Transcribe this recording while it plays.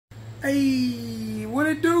Hey, what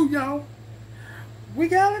it do, y'all? We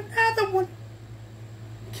got another one.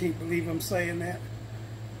 Can't believe I'm saying that.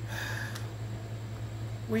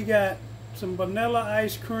 We got some vanilla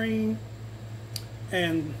ice cream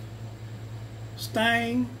and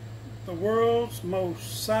Stang, the world's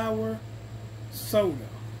most sour soda,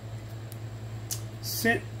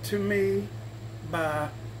 sent to me by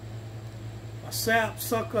a sap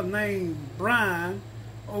sucker named Brian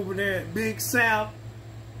over there at Big South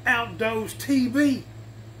Outdoors TV.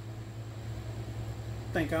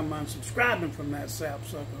 Think I'm unsubscribing from that sap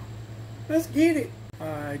sucker. Let's get it.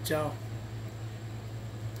 Alright, y'all.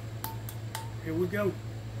 Here we go.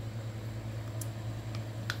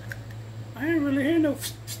 I ain't really hear no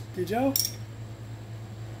did y'all?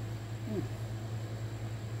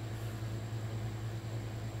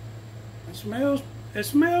 It smells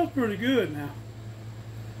pretty good now.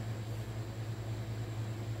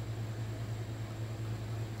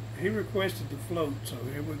 He requested the float, so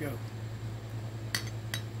here we go.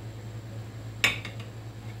 I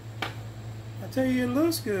tell you, it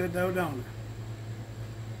looks good though, don't it?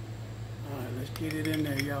 Alright, let's get it in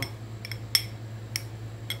there, y'all.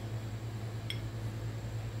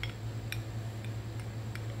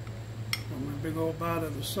 Put my big old bite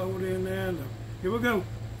of the soda in there. Here we go.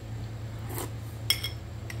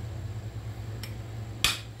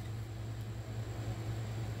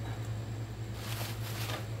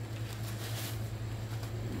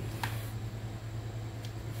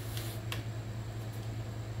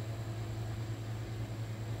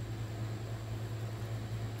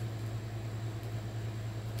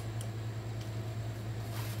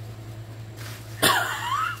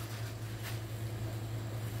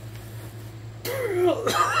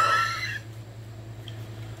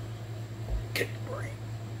 Get the brain.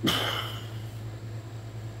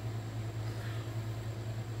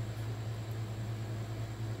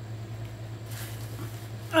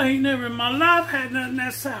 I ain't never in my life had nothing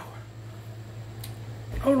that sour.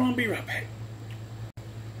 Hold on, be right back.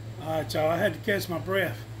 Alright, y'all, I had to catch my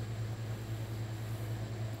breath.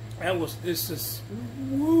 This is,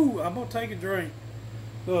 woo, I'm gonna take a drink.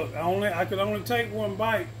 Look, I could only take one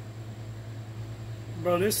bite.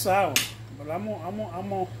 Bro, this sour. But I'm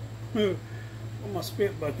gonna where my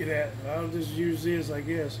spit bucket at? I'll just use this, I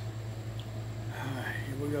guess. Alright,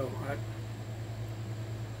 here we go.